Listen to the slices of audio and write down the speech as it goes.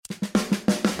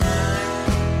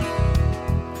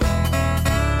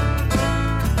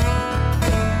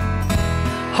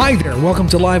Hi there, welcome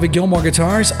to Live at Gilmore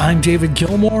Guitars. I'm David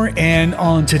Gilmore, and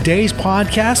on today's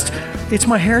podcast, it's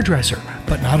my hairdresser.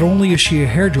 But not only is she a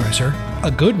hairdresser,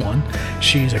 a good one,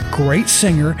 she's a great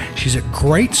singer, she's a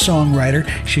great songwriter,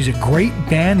 she's a great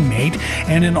bandmate,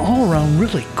 and an all-around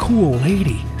really cool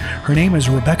lady. Her name is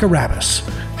Rebecca Rabas.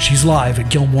 She's live at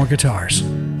Gilmore Guitars.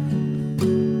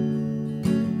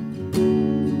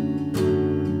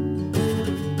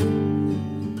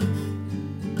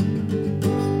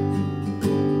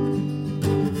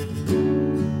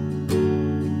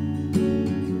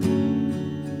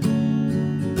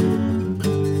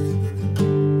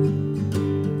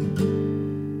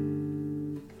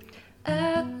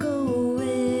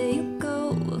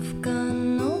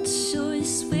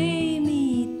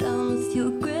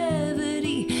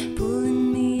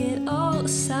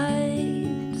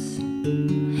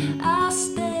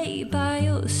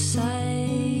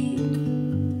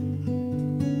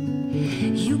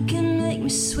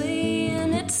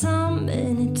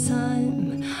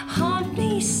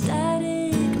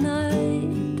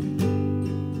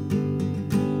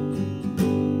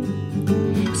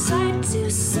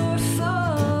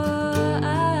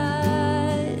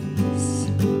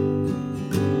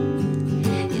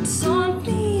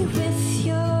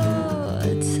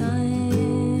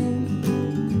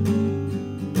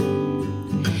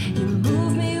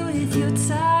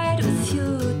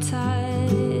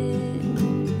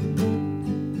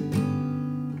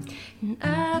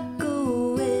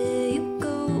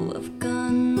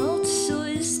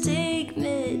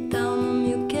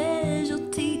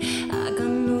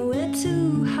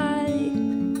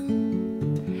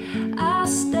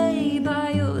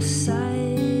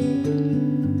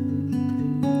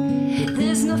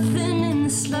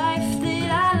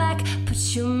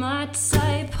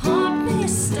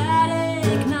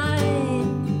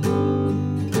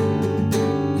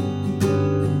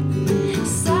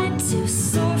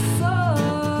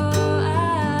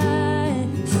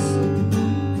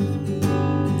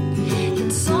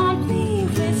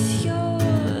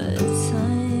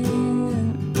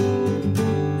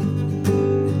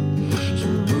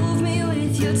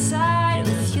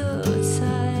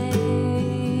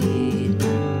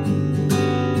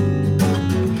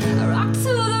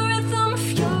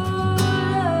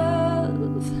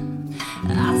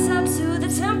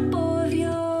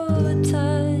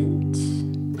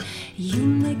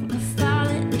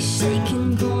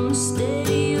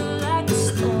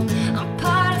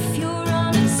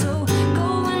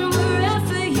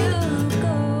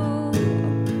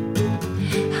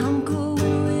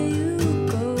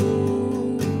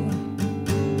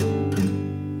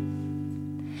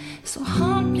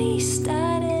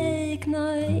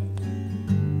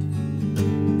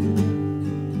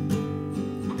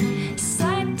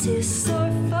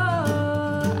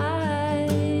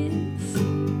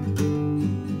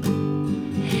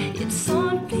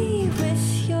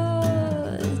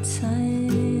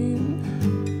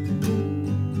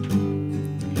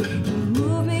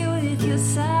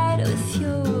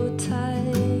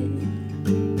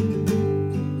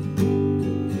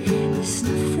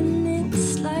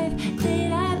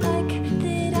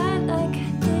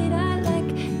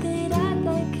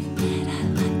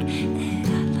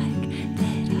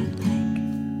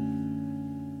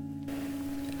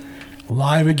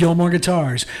 Live at Gilmore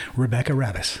Guitars, Rebecca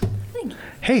Rabas. Thank you.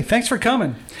 Hey, thanks for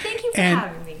coming. Thank you for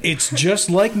having me. It's just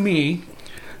like me.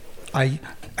 I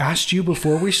asked you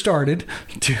before we started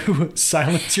to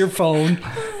silence your phone,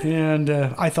 and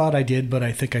I thought I did, but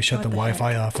I think I shut the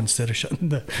Wi-Fi off instead of shutting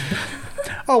the...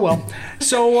 Oh, well.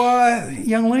 So,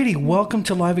 young lady, welcome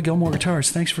to Live at Gilmore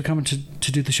Guitars. Thanks for coming to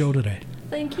do the show today.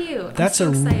 Thank you. I'm so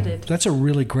excited. That's a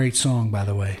really great song, by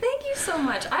the way. Thank you so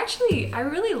much. Actually, I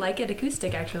really like it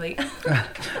acoustic, actually.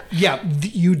 Yeah,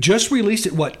 you just released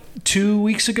it, what, 2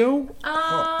 weeks ago?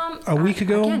 A week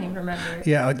ago? I can't even remember.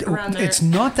 Yeah, it's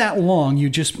not that long. You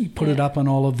just put it up on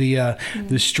all of the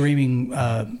streaming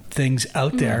things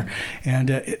out there, and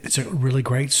it's a really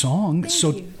great song.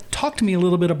 Thank you. Talk to me a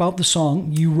little bit about the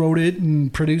song. You wrote it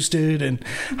and produced it, and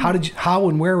how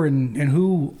and where and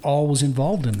who all was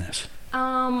involved in this?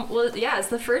 Well, yeah, it's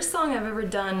the first song I've ever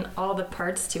done all the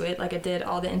parts to it. Like, I did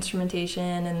all the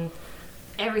instrumentation and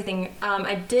everything.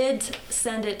 I did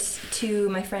send it to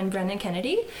my friend Brendan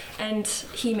Kennedy, and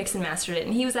he mixed and mastered it.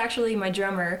 And he was actually my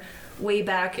drummer way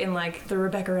back in, like, the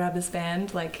Rebecca Rabas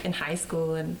band, like, in high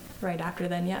school and right after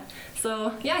then, yeah.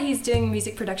 So, yeah, he's doing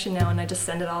music production now, and I just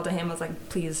sent it all to him. I was like,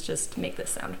 please just make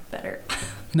this sound better.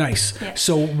 Nice. Yeah.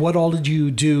 So what all did you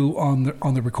do on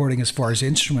the recording as far as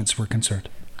instruments were concerned?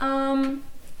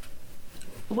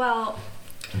 Well,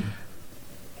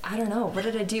 I don't know. What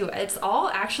did I do? It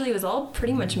was all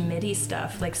pretty much MIDI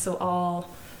stuff. Like, so all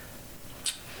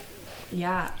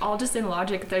just in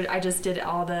Logic. I just did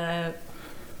all the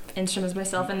instruments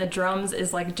myself, and the drums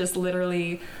is like just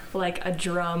literally like a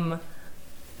drum,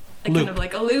 Loop. kind of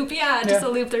like a loop. Just a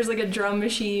loop. There's like a drum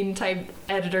machine type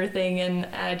editor thing, and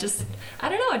I don't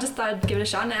know. I just thought I'd give it a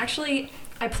shot, and actually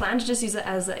I plan to just use it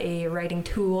as a writing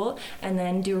tool and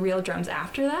then do real drums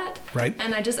after that. Right.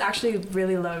 And I just actually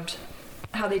really loved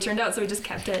how they turned out, so we just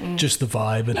kept it. And just the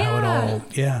vibe and how it all,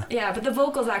 Yeah, but the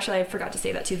vocals, actually, I forgot to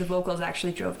say that too. The vocals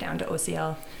actually drove down to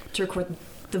OCL to record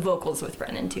the vocals with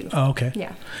Brennan too. Oh, okay.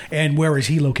 Yeah. And where is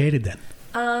he located then?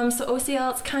 So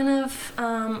OCL, it's kind of, I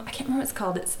can't remember what it's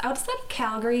called. It's outside of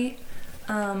Calgary.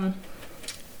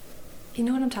 You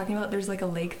know what I'm talking about? There's like a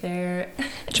lake there.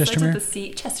 Chestermere? The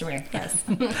sea. Chestermere, yes.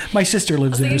 My sister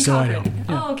lives there, so I know. Cochrane.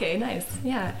 Yeah. Oh, okay, nice.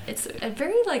 Yeah, it's a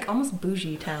very like almost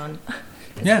bougie town.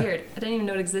 It's Yeah. weird. I didn't even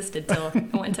know it existed till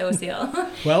I went to OCL.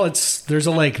 Well, there's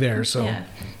a lake there, so Yeah.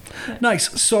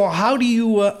 nice. So how do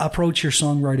you approach your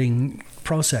songwriting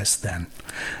process then?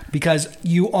 Because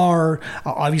you are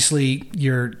obviously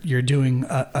you're doing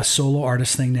a solo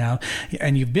artist thing now,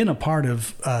 and you've been a part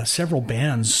of several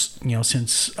bands,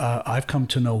 since I've come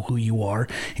to know who you are,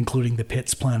 including the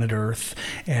Pits, Planet Earth,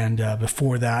 and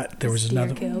before that there was Deer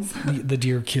another Kills. the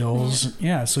Deer Kills.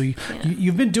 Yeah, so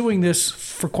you've been doing this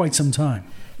for quite some time.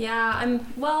 Yeah,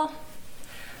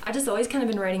 I just always kind of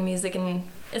been writing music, and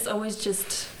it's always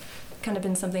just kind of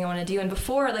been something I want to do. And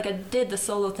before, like, I did the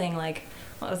solo thing, like,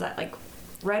 what was that, like,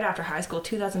 right after high school,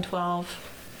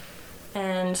 2012.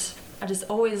 And I just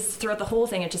always, throughout the whole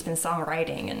thing, it's just been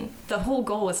songwriting. And the whole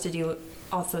goal was to do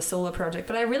also a solo project.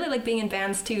 But I really like being in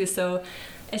bands too, so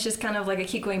it's just kind of like I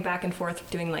keep going back and forth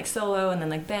doing like solo and then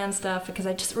like band stuff, because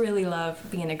I just really love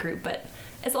being in a group. But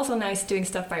it's also nice doing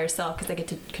stuff by yourself, because I get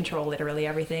to control literally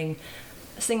everything,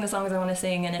 sing the songs I want to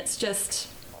sing, and it's just,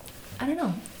 I don't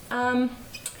know.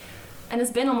 And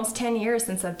it's been almost 10 years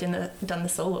since I've done the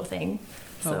solo thing.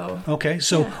 So Okay,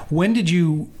 so when did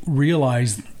you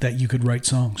realize that you could write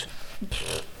songs?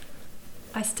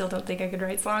 I still don't think I could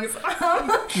write songs.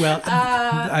 Well,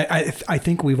 I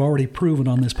think we've already proven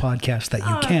on this podcast that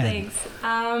you can. Thanks.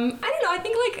 I don't know. I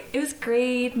think like it was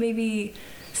grade maybe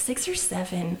 6 or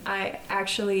 7. I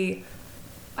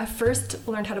first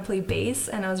learned how to play bass,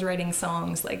 and I was writing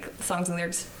songs and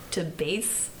lyrics to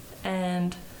bass,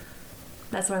 and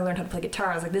that's when I learned how to play guitar.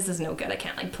 I was like, this is no good. I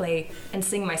can't like play and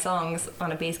sing my songs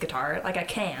on a bass guitar. Like I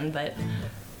can, but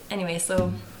anyway,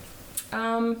 so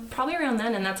probably around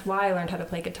then, and that's why I learned how to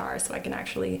play guitar, so I can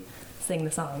actually sing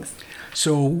the songs.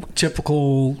 So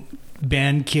typical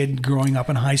band kid growing up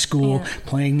in high school,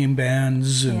 playing in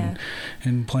bands and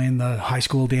playing the high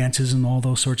school dances and all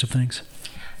those sorts of things.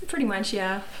 Pretty much,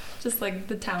 yeah. Just like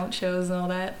the talent shows and all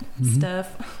that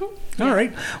stuff. All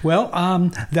right. Well,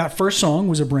 that first song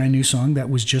was a brand new song that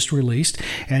was just released.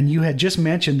 And you had just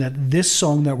mentioned that this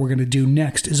song that we're going to do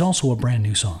next is also a brand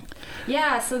new song.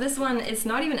 Yeah, so this one, it's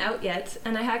not even out yet.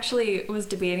 And I actually was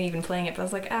debating even playing it, but I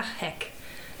was like, heck.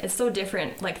 It's so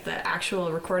different. Like the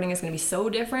actual recording is going to be so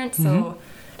different. So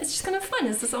it's just kind of fun.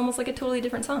 It's just almost like a totally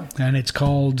different song. And it's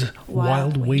called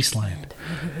Wild Wasteland.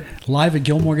 Live at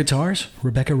Gilmore Guitars,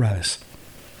 Rebecca Ravis.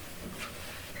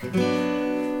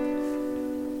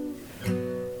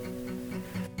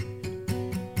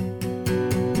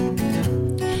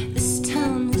 This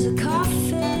town is a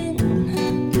coffin,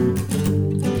 and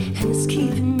it's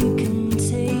keeping me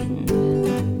contained.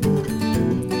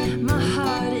 My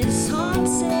heart is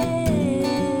haunted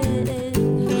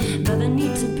by the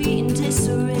need to be in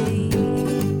disarray.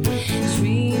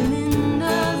 Dreaming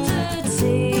of the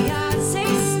day I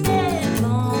tasted,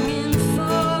 longing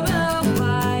for a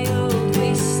wild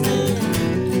wasteland.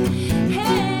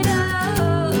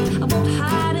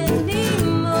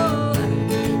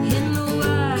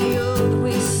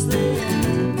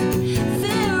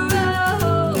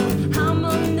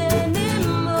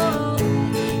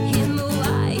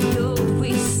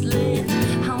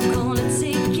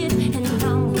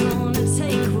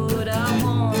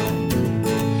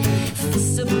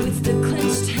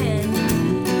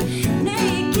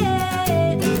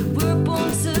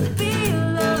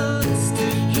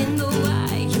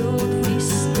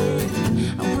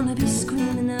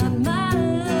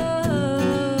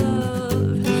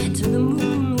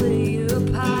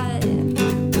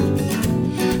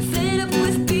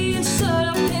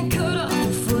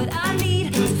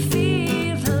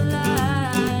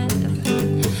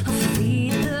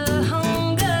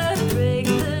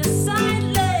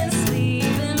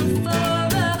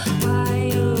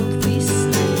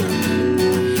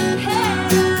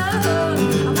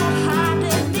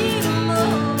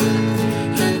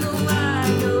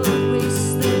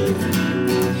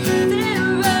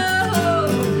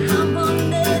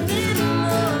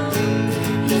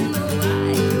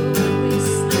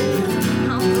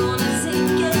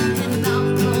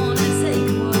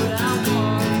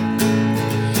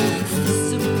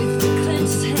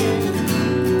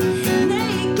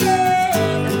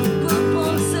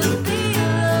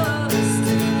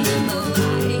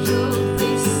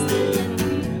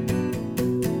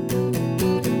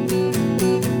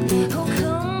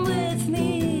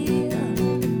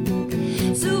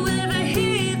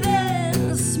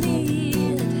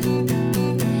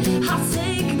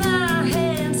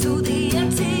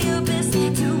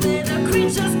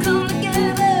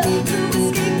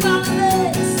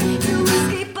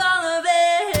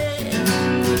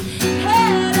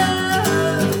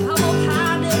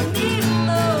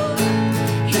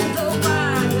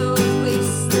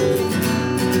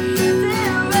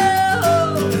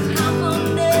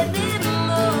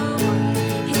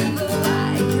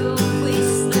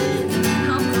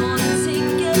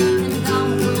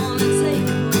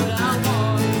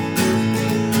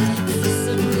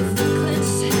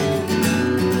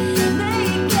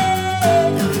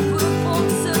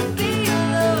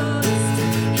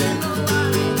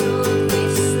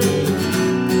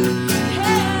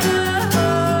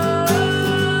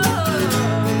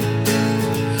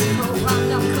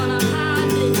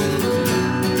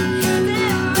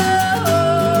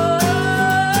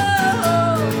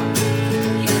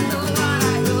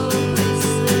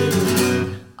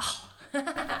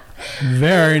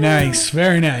 Very nice.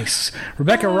 Very nice.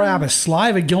 Rebecca Rabas,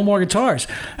 live at Gilmore Guitars.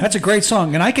 That's a great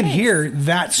song. And I can hear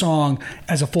that song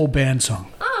as a full band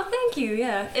song. Oh, thank you.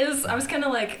 Yeah. I was kind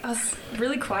of like, I was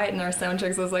really quiet in our sound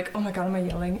checks. I was like, oh my God, am I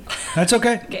yelling? That's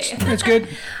okay. Okay. It's good.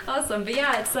 Awesome. But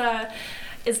yeah,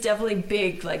 it's definitely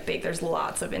big, like big. There's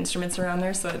lots of instruments around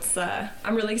there. So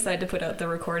I'm really excited to put out the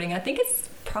recording. I think it's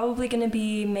probably going to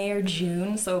be May or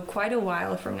June. So quite a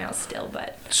while from now still,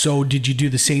 but. So did you do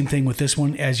the same thing with this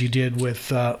one as you did with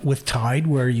Tide,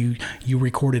 where you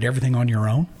recorded everything on your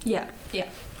own? Yeah.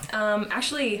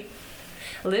 Actually,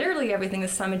 literally everything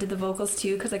this time. I did the vocals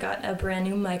too because I got a brand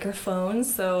new microphone,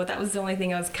 so that was the only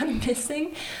thing I was kind of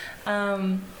missing.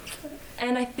 And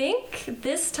I think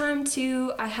this time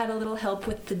too, I had a little help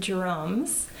with the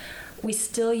drums. We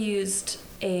still used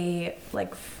a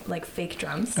like fake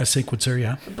drums. A sequencer,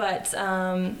 yeah. But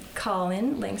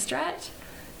Colin Langstrat,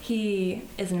 he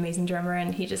is an amazing drummer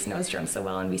and he just knows drums so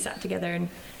well, and we sat together and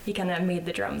he kind of made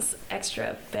the drums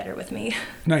extra better with me.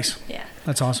 Nice. Yeah.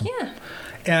 That's awesome. Yeah.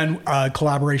 And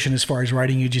collaboration as far as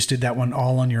writing, you just did that one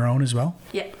all on your own as well?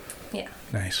 Yeah.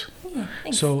 Nice. Yeah,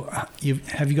 thanks. So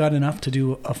have you got enough to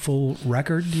do a full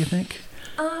record, do you think?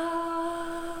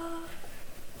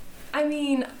 I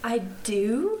mean, I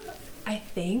do. I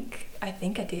think I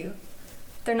do.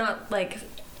 They're not like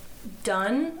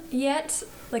done yet.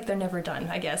 Like they're never done,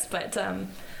 I guess. But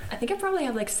I think I probably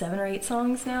have like 7 or 8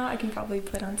 songs now. I can probably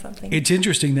put on something. It's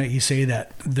interesting that you say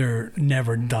that they're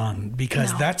never done,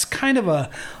 because that's kind of a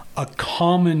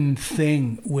common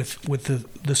thing with the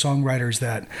songwriters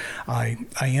that I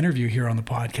interview here on the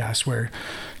podcast, where,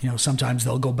 you know, sometimes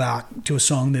they'll go back to a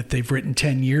song that they've written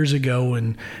 10 years ago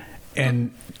and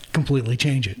completely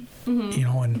change it, you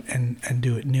know, and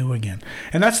do it new again.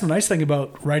 And that's the nice thing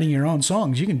about writing your own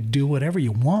songs. You can do whatever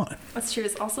you want. That's true.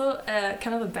 It's also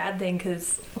kind of a bad thing,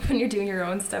 because when you're doing your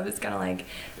own stuff, it's kind of like,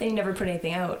 then you never put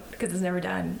anything out because it's never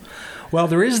done. Well,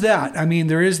 there is that. I mean,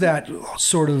 there is that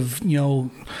sort of, you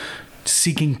know,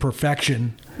 seeking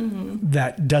perfection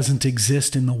that doesn't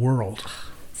exist in the world.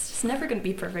 It's just never going to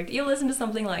be perfect. You'll listen to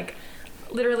something like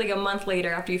literally a month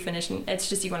later after you finish, and it's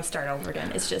just, you want to start over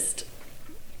again. It's just,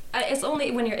 it's only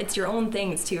when it's your own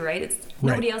things too, right? It's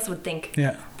nobody else would think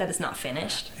that it's not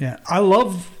finished. Yeah. I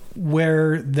love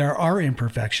where there are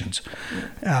imperfections.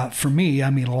 For me, I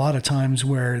mean, a lot of times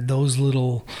where those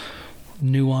little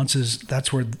nuances,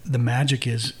 that's where the magic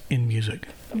is in music.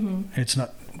 It's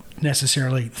not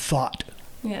necessarily thought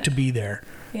to be there.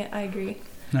 Yeah, I agree.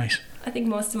 Nice. I think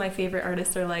most of my favorite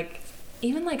artists are like,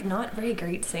 even like not very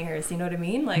great singers, you know what I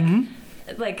mean? Like,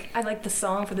 like I like the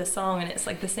song for the song, and it's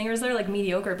like the singers are like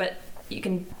mediocre, but you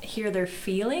can hear their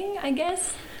feeling, I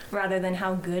guess, rather than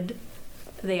how good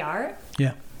they are.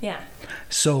 Yeah. Yeah.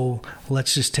 So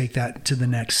let's just take that to the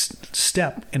next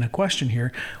step in a question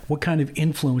here. What kind of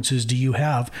influences do you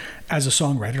have as a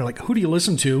songwriter? Like, who do you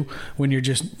listen to when you're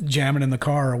just jamming in the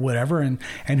car or whatever, and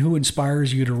who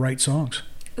inspires you to write songs?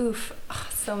 Oof. Oh,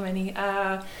 so many.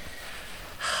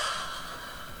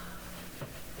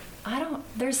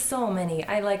 There's so many.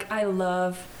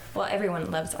 Well, everyone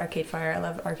loves Arcade Fire. I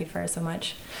love Arcade Fire so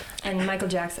much. And Michael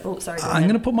Jackson. Oh, sorry. I'm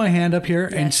going to put my hand up here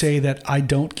and say that I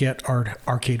don't get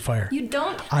Arcade Fire. You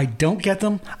don't? I don't get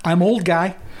them. I'm old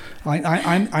guy.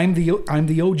 I'm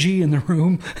the OG in the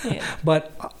room,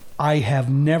 but I have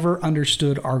never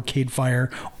understood Arcade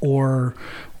Fire or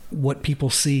what people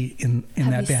see in that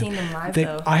band. Have you seen them live,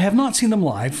 though? I have not seen them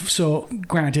live, so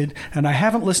granted, and I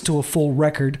haven't listened to a full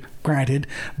record, granted,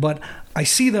 but I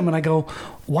see them and I go,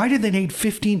 why did they need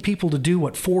 15 people to do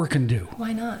what 4 can do?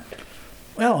 Why not?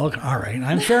 Well, all right,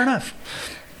 I'm fair enough.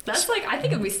 That's like, I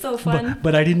think it'd be so fun.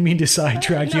 But I didn't mean to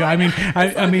sidetrack you. I mean,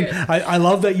 I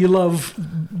love that you love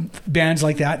bands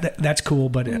like that. That's cool.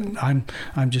 But I'm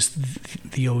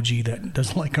just the OG that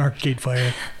doesn't like Arcade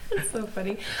Fire. That's so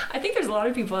funny. I think there's a lot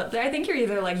of people. I think you're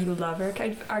either like, you love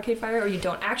Arcade Fire or you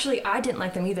don't. Actually, I didn't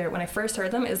like them either. When I first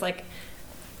heard them, it was like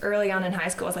early on in high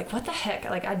school. I was like, what the heck?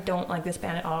 Like, I don't like this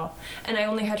band at all. And I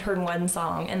only had heard one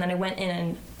song, and then I went in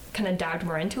and kind of dived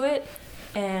more into it,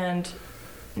 and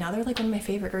now they're like one of my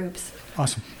favorite groups.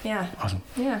 Awesome. Yeah. Awesome.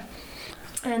 Yeah.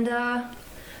 And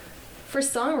for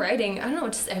songwriting, I don't know,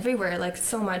 just everywhere, like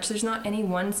so much. There's not any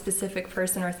one specific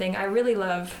person or thing. I really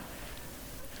love,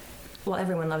 well,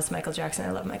 everyone loves Michael Jackson.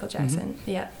 I love Michael Jackson.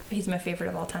 Yeah. He's my favorite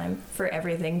of all time for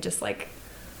everything. Just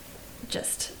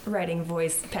writing,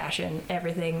 voice, passion,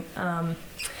 everything.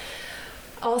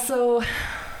 Also,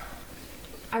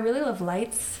 I really love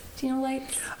Lights. Do you know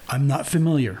Lights? I'm not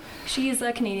familiar. She's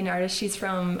a Canadian artist. She's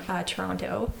from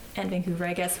Toronto and Vancouver,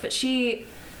 I guess. But she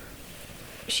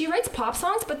she writes pop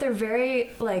songs, but they're very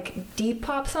like deep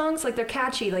pop songs. Like they're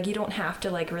catchy. Like you don't have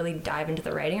to like really dive into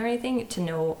the writing or anything to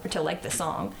know or to like the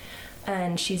song.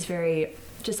 And she's very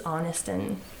just honest,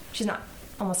 and she's not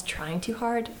almost trying too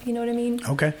hard. You know what I mean?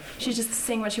 Okay. She's just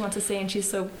saying what she wants to say, and she's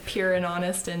so pure and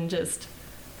honest, and just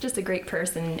a great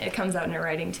person. It comes out in her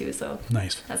writing too. So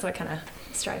Nice. that's what I kind of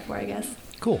strive for, I guess.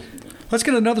 Cool. Let's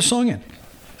get another song in.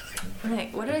 All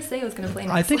right. What did I say I was going to play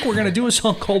next? I think we're going to do a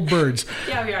song called Birds.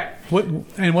 Yeah, we are.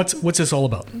 What's this all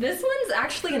about? This one's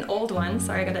actually an old one.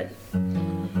 Sorry, I got to.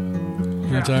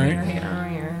 That's all right.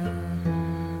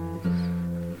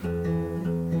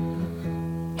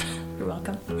 You're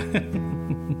welcome.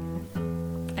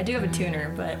 I do have a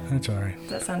tuner, but That's all right. does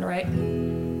that sound right? A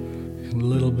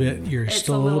little bit. You're It's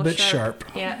still a little bit sharp.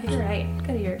 Yeah, you're right.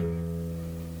 Good ear.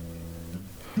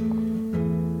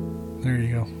 There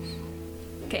you go.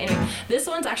 Okay, anyway, this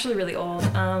one's actually really old.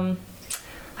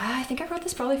 I think I wrote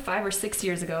this probably 5 or 6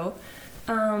 years ago.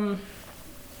 And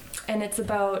it's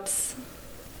about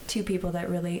two people that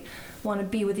really want to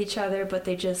be with each other, but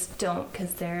they just don't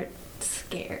because they're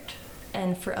scared.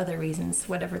 And for other reasons,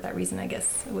 whatever that reason, I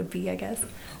guess, would be, I guess.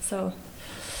 So,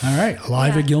 All right.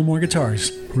 Live Yeah. at Gilmore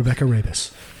Guitars, Rebecca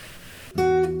Rabus.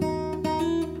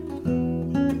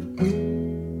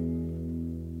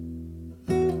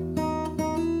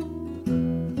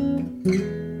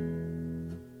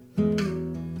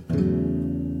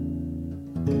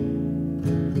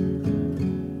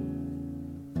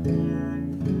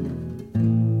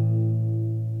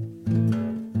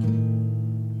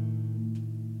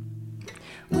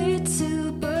 We're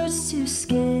two birds too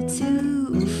scared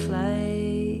to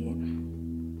fly.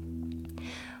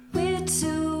 We're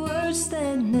two words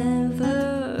that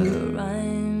never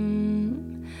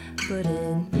rhyme, but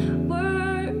it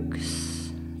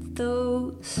works,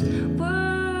 those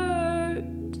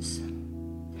words.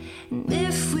 And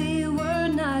if we were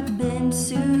not meant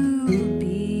to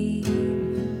be,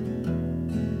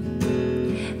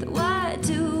 then why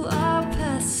do our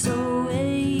paths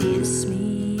always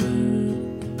meet?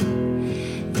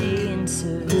 They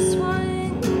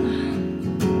intertwine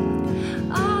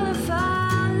all of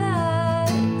our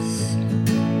lives.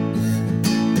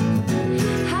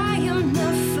 I am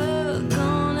never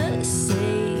gonna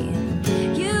say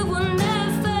you were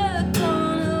never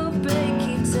gonna break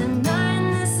it tonight.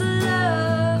 This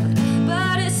love,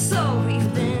 but it's all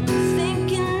we've been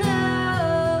thinking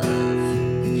of.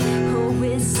 Oh,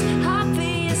 it's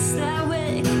obvious that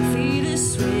we feel this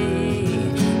way.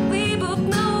 We both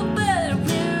know, but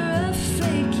we're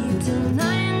afraid. Keep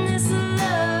denying this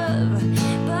love,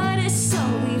 but it's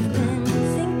all we've been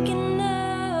thinking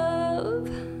of.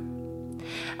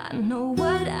 I know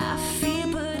what I feel,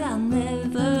 but I'll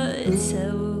never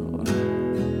tell.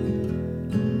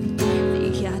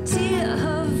 The idea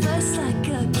of us like a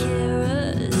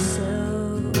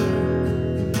carousel,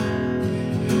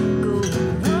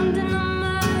 going round in our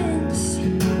minds.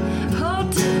 Oh,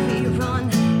 did we run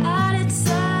out of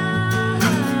time?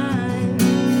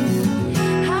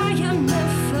 I am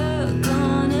never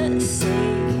gonna say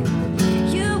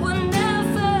you were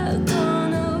never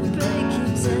gonna break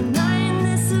it tonight.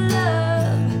 This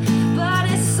love, but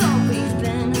it's all we've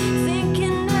been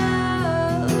thinking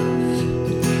of.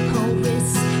 Oh,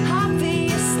 it's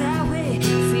obvious that we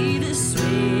feel this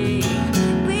way.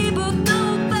 We both know,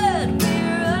 but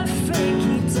we're afraid.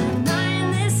 Keep denying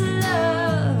this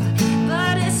love,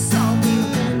 but it's all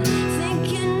we've been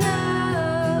thinking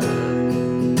of.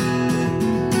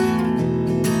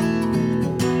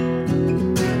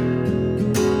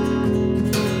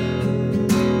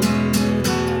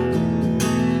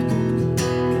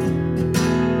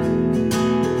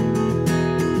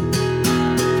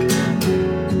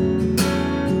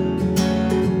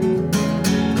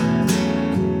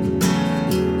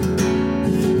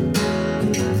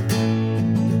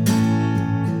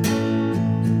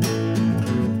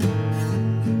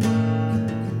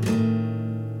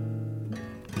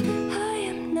 I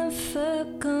am never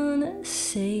gonna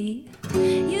say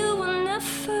you were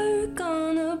never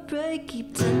gonna break.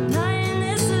 Keep denying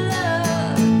this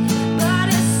love, but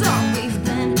it's all we've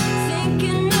been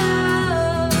thinking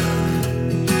of.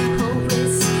 Oh,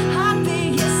 it's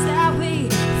obvious that we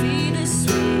feel this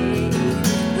way.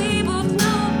 We both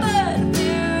know, but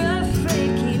we're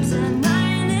afraid. Keep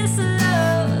denying this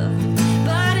love,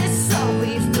 but it's all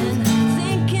we've been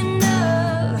thinking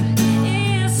of.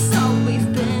 It's all we've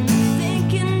been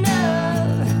thinking of.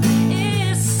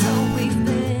 It's all we've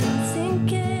been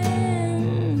thinking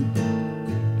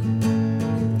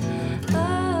of.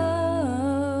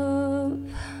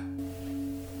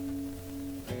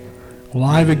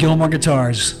 Live at Gilmore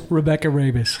Guitars, Rebecca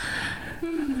Rabus.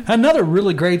 Another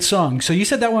really great song. So you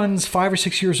said that one's 5 or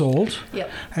 6 years old.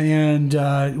 Yep. And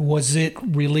was it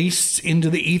released into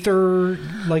the ether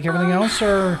like everything else,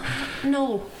 or?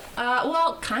 No.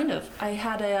 Well, kind of. I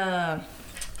had a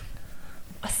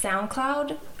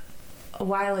SoundCloud a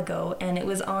while ago, and it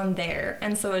was on there,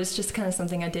 and so it's just kind of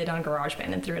something I did on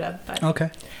GarageBand and threw it up. But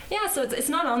Okay. yeah, so it's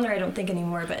not on there, I don't think,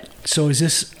 anymore. But So is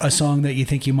this a song that you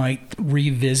think you might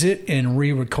revisit and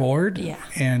re-record? Yeah.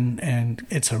 And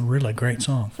it's a really great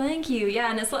song. thank you.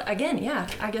 Yeah, and it's again, yeah,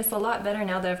 I guess a lot better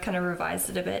now that I've kind of revised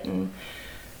it a bit, and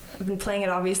I've been playing it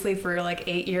obviously for like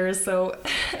 8 years, so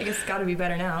I guess it's got to be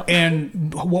better now.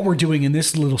 And what we're doing in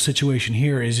this little situation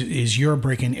here is you're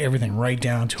breaking everything right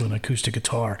down to an acoustic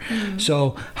guitar.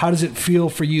 So how does it feel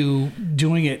for you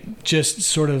doing it just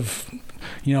sort of,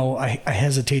 I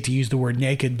hesitate to use the word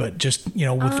naked, but just,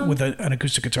 with an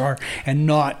acoustic guitar and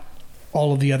not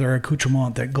all of the other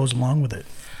accoutrement that goes along with it?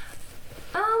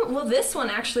 Well, this one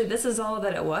actually, this is all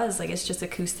that it was. Like, it's just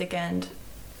acoustic and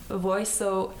voice.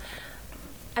 So,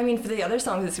 I mean, for the other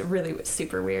songs, it's really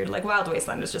super weird. Like, Wild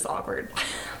Wasteland is just awkward.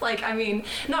 Like, I mean,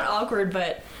 not awkward,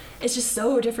 but it's just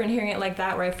so different hearing it like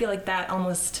that, where I feel like that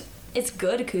almost, it's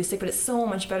good acoustic, but it's so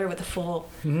much better with the full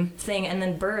thing. And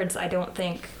then Birds, I don't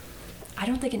think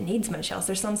it needs much else.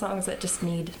 There's some songs that just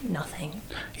need nothing.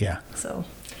 Yeah. So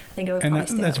I think it would And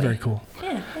probably stay that's that way. very cool.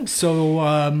 Yeah, thanks.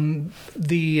 So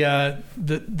the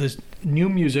new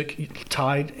music,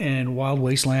 Tide and Wild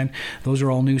Wasteland, those are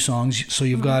all new songs. So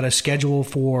you've got a schedule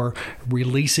for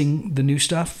releasing the new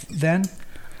stuff then?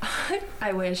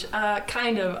 I wish.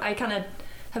 Kind of. I kind of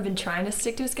have been trying to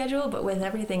stick to a schedule, but with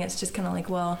everything, it's just kind of like,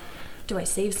 well, do I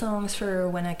save songs for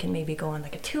when I can maybe go on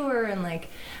like a tour and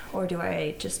or do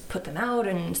I just put them out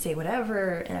and say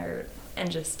whatever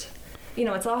and just,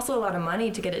 it's also a lot of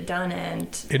money to get it done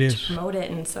and It is. to promote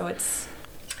it, and so it's,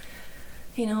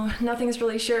 nothing's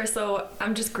really sure. So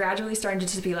I'm just gradually starting to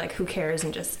just be like, who cares,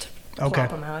 and just plop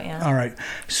them out. Yeah. All right.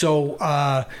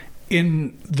 So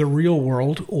in the real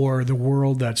world, or the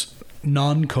world that's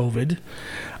non-COVID,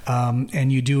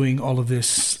 and you doing all of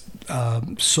this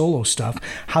solo stuff,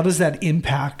 how does that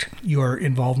impact your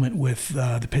involvement with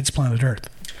the Pits Planet Earth?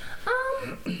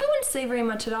 I wouldn't say very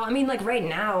much at all. I mean, like right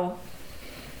now,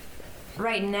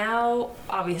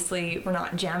 obviously we're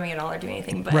not jamming at all or doing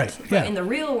anything, but, Right, but yeah. in the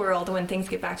real world, when things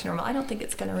get back to normal, I don't think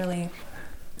it's going to really.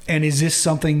 And is this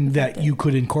something that you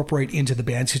could incorporate into the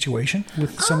band situation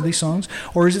with some of these songs?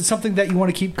 Or is it something that you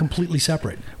want to keep completely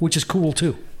separate, which is cool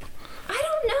too? I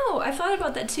don't know. I thought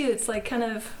about that too. It's like kind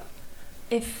of,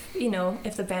 if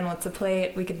the band wants to play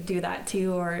it, we could do that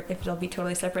too, or if it'll be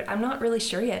totally separate. I'm not really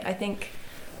sure yet. I think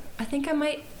I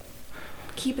might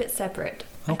keep it separate.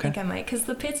 Okay. I think I might, because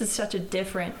the Pits is such a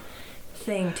different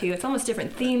thing too. It's almost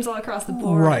different themes all across the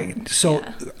board. Right. So,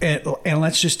 yeah. and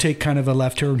let's just take kind of a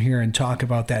left turn here and talk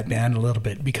about that band a little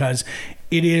bit, because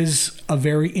it is a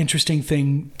very interesting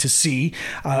thing to see.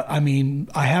 I mean,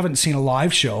 I haven't seen a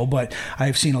live show, but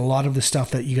I've seen a lot of the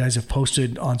stuff that you guys have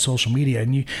posted on social media,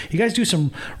 and you guys do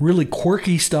some really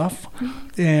quirky stuff,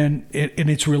 and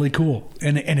it's really cool,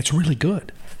 and it's really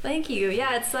good. Thank you.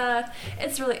 Yeah,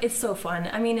 it's so fun.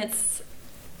 I mean,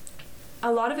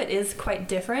 a lot of it is quite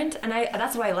different, and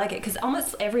that's why I like it, because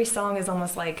almost every song is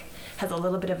almost like has a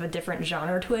little bit of a different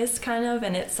genre twist, kind of,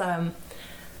 and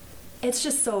it's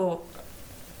just so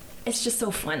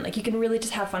fun. Like, you can really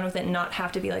just have fun with it and not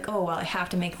have to be like, oh well, I have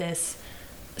to make this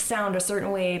sound a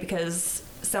certain way because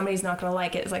somebody's not going to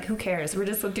like it. It's like, who cares? We're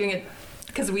just doing it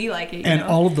because we like it. And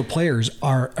all of the players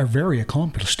are very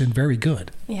accomplished and very good.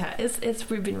 Yeah,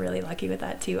 we've been really lucky with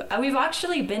that too. We've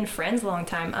actually been friends a long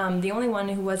time. The only one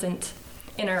who wasn't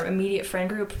in our immediate friend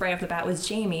group right off the bat was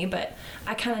Jamie, but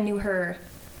I kind of knew her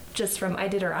just from, I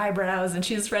did her eyebrows, and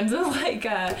she was friends with like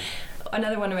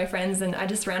another one of my friends, and I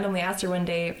just randomly asked her one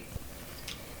day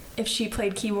if she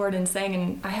played keyboard and sang,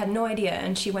 and I had no idea,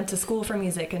 and she went to school for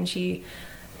music, and she's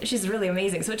really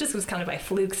amazing, so it just was kind of by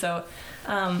fluke. So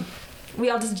we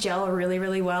all just gel really,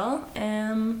 really well,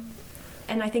 and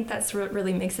I think that's what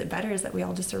really makes it better, is that we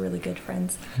all just are really good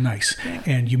friends. Nice.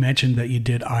 And you mentioned that you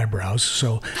did eyebrows,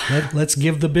 so let's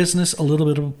give the business a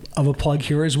little bit of a plug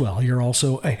here as well. You're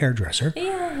also a hairdresser.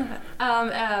 Yeah.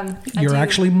 You're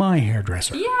actually my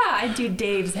hairdresser. Yeah, I do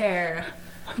Dave's hair.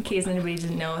 In case anybody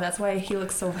didn't know, that's why he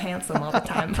looks so handsome all the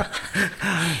time.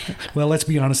 Well, let's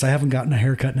be honest, I haven't gotten a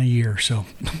haircut in a year, so.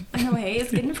 I know, hey,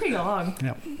 it's getting pretty long.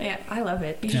 Yep. Yeah, I love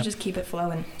it. You should just keep it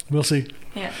flowing. We'll see.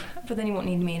 Yeah, but then you won't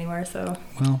need me anymore, so.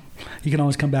 Well, you can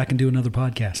always come back and do another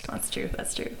podcast. That's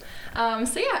true.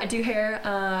 So yeah, I do hair.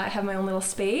 I have my own little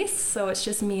space, so it's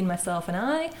just me and myself and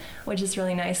I, which is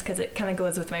really nice because it kind of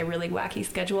goes with my really wacky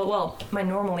schedule. Well, my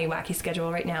normally wacky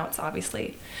schedule right now. It's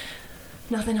obviously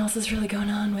nothing else is really going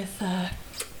on with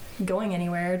going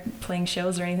anywhere, playing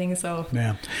shows or anything. So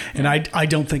Yeah. And I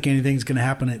don't think anything's going to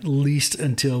happen at least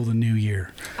until the new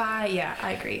year. yeah,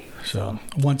 I agree. So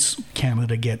once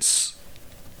Canada gets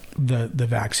the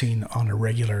vaccine on a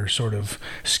regular sort of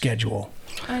schedule,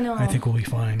 I know. I think we'll be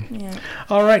fine. Yeah.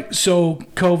 All right. So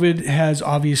COVID has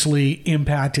obviously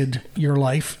impacted your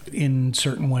life in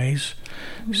certain ways.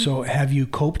 Mm-hmm. So have you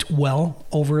coped well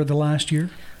over the last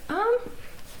year?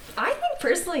 I think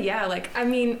personally, yeah. Like, I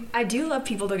mean, I do love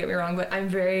people, don't get me wrong, but I'm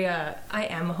very, I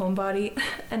am a homebody,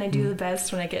 and I do the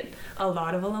best when I get a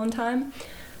lot of alone time,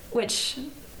 which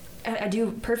I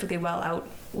do perfectly well out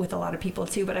with a lot of people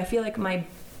too, but I feel like my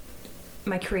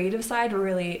creative side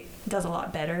really does a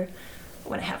lot better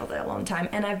when I have a little alone time.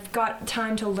 And I've got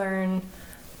time to learn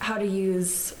how to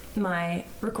use my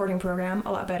recording program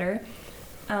a lot better.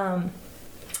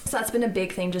 So that's been a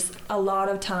big thing. Just a lot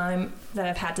of time that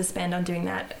I've had to spend on doing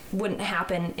that wouldn't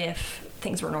happen if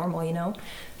things were normal, you know?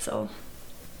 So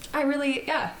I really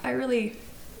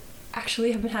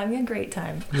actually have been having a great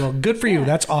time. Well, good for you. Yeah,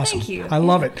 That's awesome. thank you. I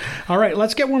love it. All right.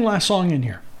 Let's get one last song in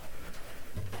here.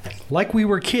 Like We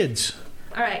Were Kids.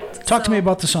 All right. Talk to so- me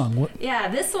about the song. What? Yeah,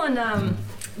 this one,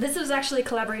 this was actually a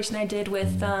collaboration I did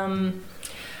with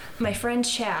my friend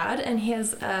Chad, and he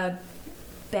has a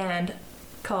band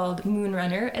called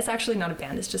Moonrunner. It's actually not a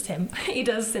band, it's just him. He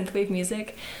does synthwave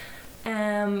music.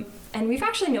 And we've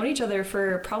actually known each other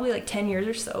for probably like 10 years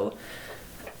or so.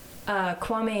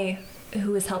 Kwame,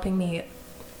 who was helping me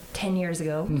 10 years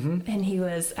ago, and he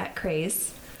was at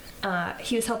Craze,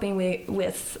 he was helping me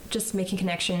with just making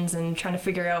connections and trying to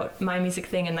figure out my music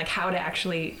thing and like how to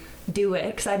actually do it,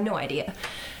 because I had no idea.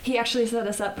 He actually set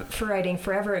us up for writing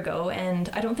forever ago, and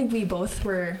I don't think we both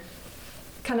were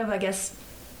kind of, I guess,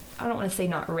 I don't want to say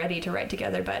not ready to write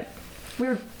together, but we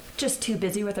were just too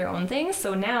busy with our own things.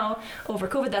 So now, over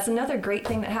COVID, that's another great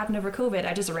thing that happened over COVID.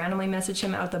 I just randomly messaged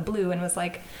him out of the blue and was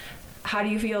like, how do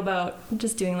you feel about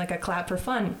just doing like a collab for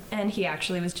fun? And he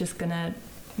actually was just gonna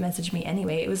message me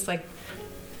anyway. It was like,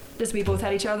 just we both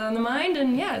had each other on the mind,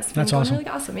 and yeah, it's been That's going awesome. really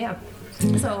awesome, yeah.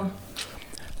 So,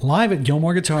 Live at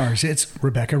Gilmore Guitars, it's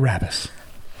Rebecca Rabbis.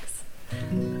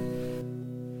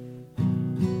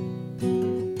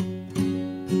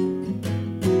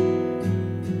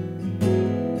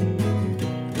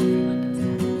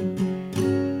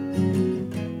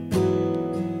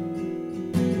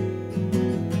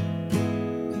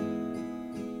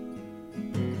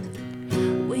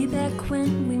 Way back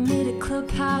when we made a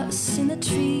clubhouse in the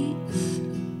trees,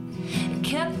 it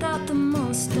kept out the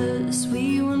monsters.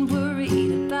 We weren't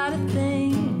worried about a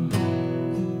thing.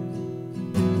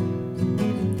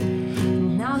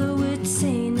 Now that we're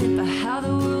tainted by how the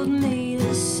world made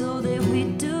us, all that we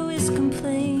do is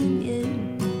complain. Yeah.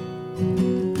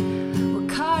 We're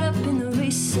caught up in the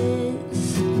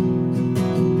races.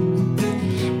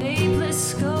 Babe,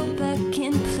 let's go back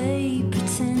and play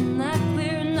pretend like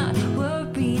we're not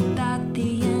worried about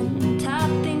the end. How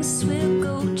things will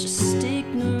go, just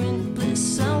ignorant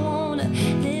bliss. I wanna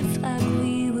live like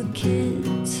we were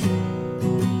kids.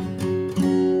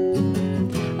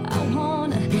 I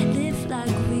wanna live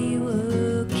like we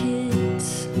were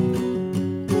kids.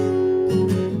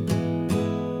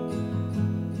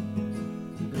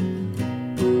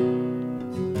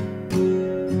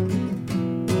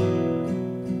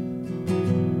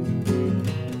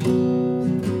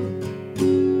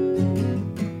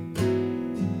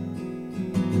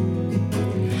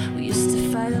 We used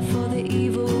to fight off all the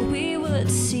evil we would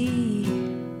see,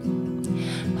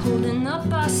 holding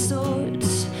up our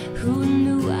swords. Who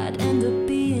knew I'd end up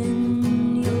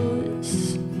being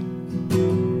yours?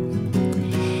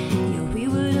 Yeah, we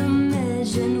would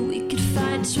imagine we could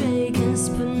fight dragons,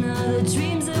 but now the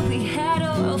dreams that we had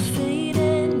are all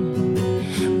faded.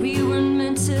 We weren't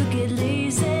meant to get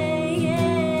lazy.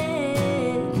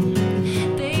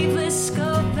 Babe, let's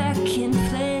go back and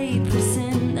play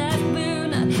pretend that we're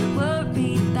not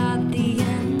worried about the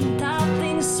end. How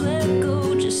things will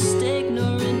go, just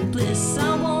ignorant bliss.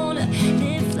 I wanna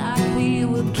live like we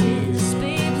were kids.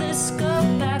 Babe, let's go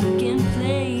back and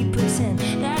play pretend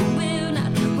that we're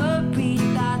not worried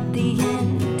about the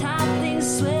end. How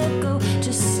things will go,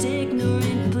 just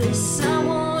ignorant bliss. I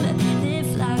wanna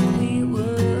live like we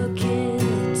were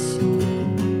kids.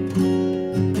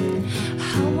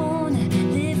 I wanna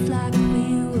live like we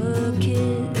were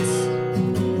kids.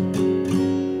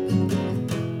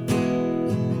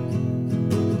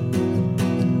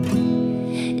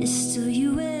 It's still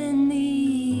you and me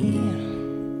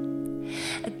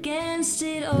against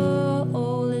it all.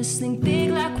 Let's think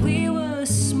big like we were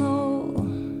small.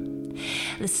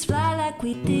 Let's fly like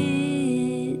we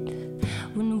did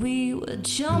when we were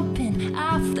jumping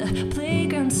off the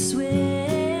playground swings.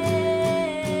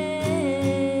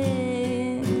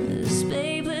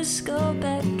 Babe, let's go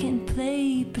back and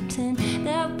play pretend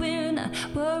that we're not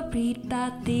worried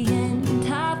about the end.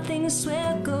 How things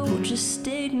will go, just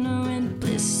ignorant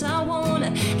bliss. I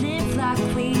wanna live like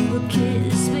we were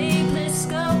kids. Babe, let's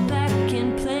go back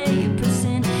and play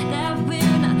pretend that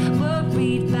we're not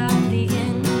worried about the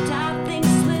end. How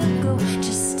things will go,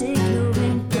 just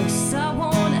ignorant bliss. I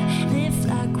wanna live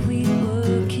like we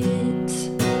were kids.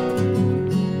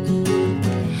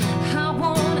 I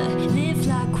wanna live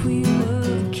like we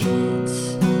were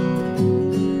kids.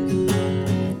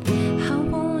 I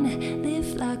wanna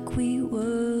live like we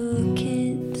were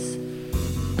kids.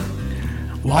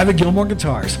 Live at Gilmore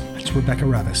Guitars. That's Rebecca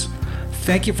Revis.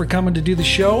 Thank you for coming to do the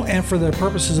show, and for the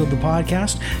purposes of the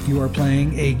podcast, you are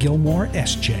playing a Gilmore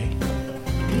SJ.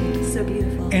 So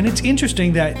beautiful. And it's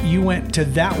interesting that you went to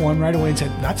that one right away and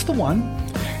said, that's the one.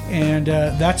 And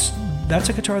that's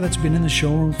a guitar that's been in the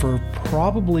showroom for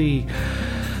probably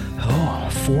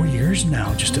 4 years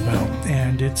now, just about.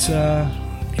 And it's, it's I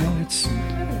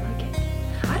really like it.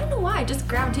 I don't know why. I just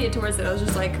gravitated towards it. I was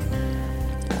just like,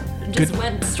 Good.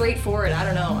 went straight for it. I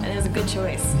don't know. And it was a good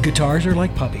choice. guitars are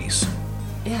like puppies.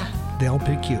 Yeah. They'll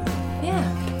pick you. Yeah.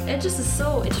 It just is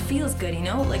so, it feels good, you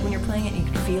know? Like when you're playing it, you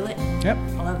can feel it. Yep.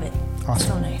 I love it. Awesome.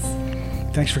 So nice.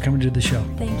 Thanks for coming to the show.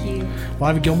 Thank you.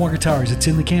 Live at Gilmore Guitars. It's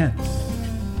in the can.